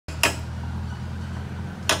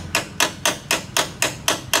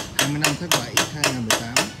25 tháng 7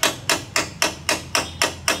 2018.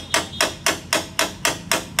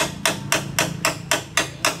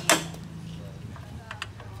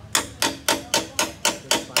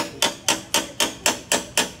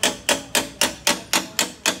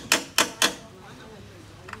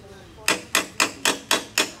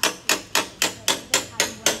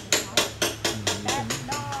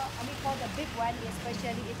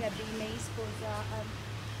 Especially it will be made for the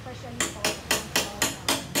especially for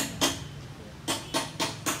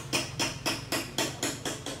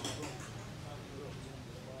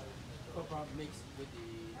copper mixed with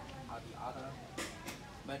the other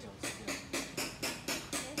metals.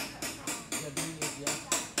 Yeah, doing it, yeah.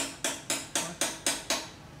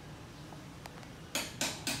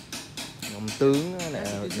 Ông tướng nè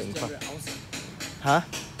đừng có. Hả?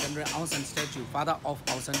 General Aung San statue, father of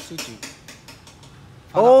Aung San Suu Kyi.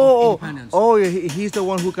 He's the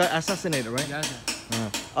one who got assassinated, right? Yes.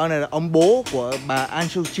 Ông này là ông bố của bà Aung San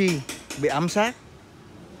Suu Kyi bị ám sát.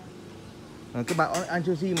 Cái bà Aung San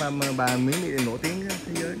Suu Kyi mà bà Miến-Điện nổi tiếng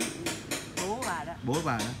thế giới. bố bà đó. Bố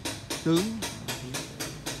bà đó. Tướng.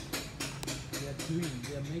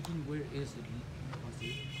 They are making where is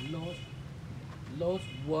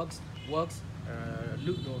Lord works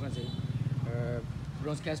look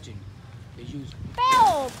bronze casting. They use.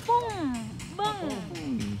 Bèo, bung,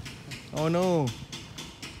 bung. Oh no.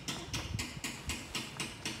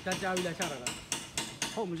 Cha cha đi lại sao rồi?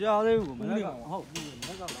 Không sao đâu, mình Không nó được. còn hậu mình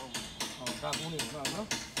nó còn đâu. Ra cũng nhiều rồi đó.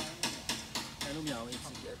 Cái lúc nào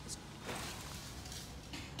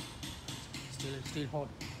still hot.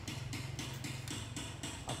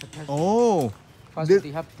 After casting. Oh. First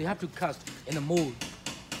they have to cast in a mold.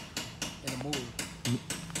 In a mold.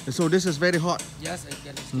 So this is very hot. Yes, it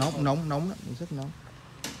is Nóng đó, rất nóng.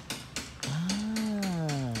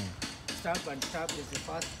 Start is the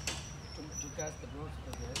first to cast the bronze.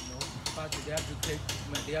 First they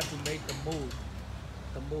have to make the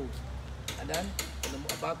mold, and then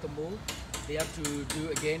above the mold they have to do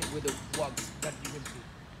again with the wax that you can see.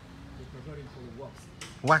 They're preparing for the wax.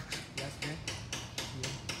 Wax. Yes, man.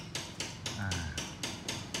 Yeah.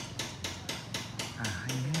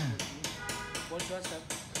 Hay nha. What's your step?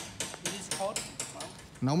 It is hot.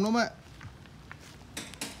 Nóng lắm ạ.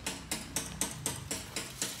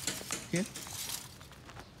 Khiếp.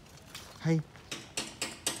 Hay.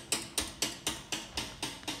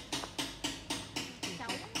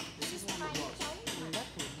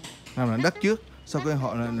 Làm là đất trước, sau cái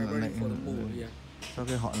họ là sau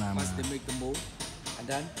cái họ làm and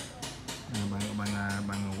then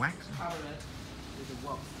bằng wax.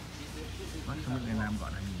 Wax không biết Việt Nam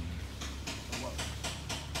gọi là gì.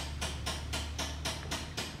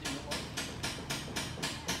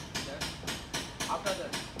 After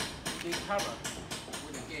that, they cover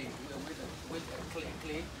with again with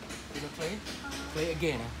clay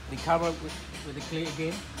again. They cover with the clay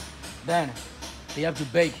again. Then they have to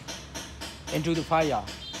bake into the fire.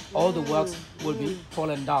 All the wax will be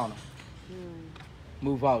fallen down.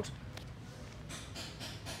 Move out.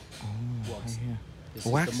 Wax. This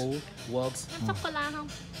Wax. is the mold. Wax. Ăn sô cô la không?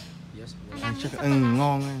 Yes. Ăn chắc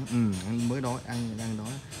ngon, ăn mới đói, ăn đang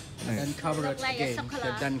đói. Then cover it Like a again.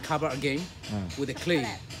 chocolate. Then cover again with the clay,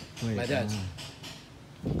 like that.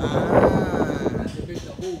 They make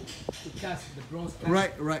the hole to cast the bronze.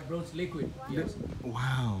 Right. Bronze liquid. Yes.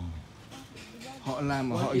 Wow. Họ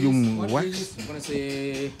làm họ dùng wax. Gonna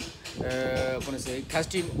say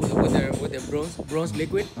casting with the bronze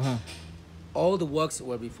liquid. All the wax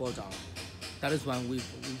will be fall down. That is when we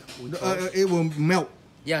It will melt.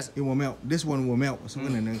 Yes. It will melt. This one will melt. So cái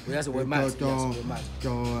này Yes, it will melt.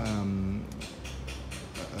 cho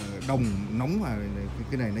đồng nóng và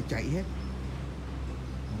cái này nó chảy hết.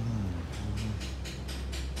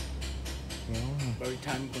 Kéo ha. Very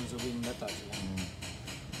time consuming method.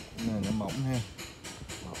 Này nó mỏng ha.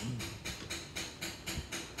 Mỏng.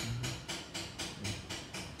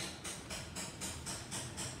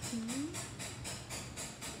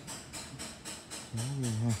 Kéo về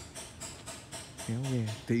ha. Kéo về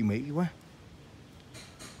tỉ mỉ quá.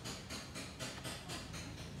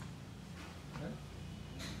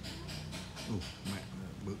 Mẹ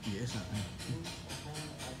bự dễ sợ ha.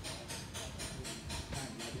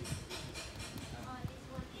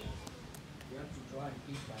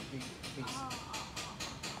 Piece by piece.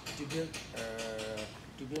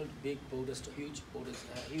 To build big boulders, huge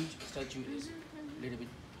statue is a little bit.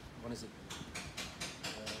 What is it?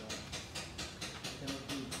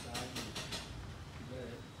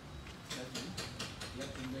 You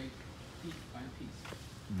have to make piece by piece.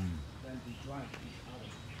 Then we dry each other.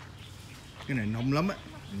 Cái này nóng lắm á,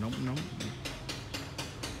 nóng.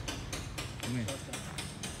 Cái này.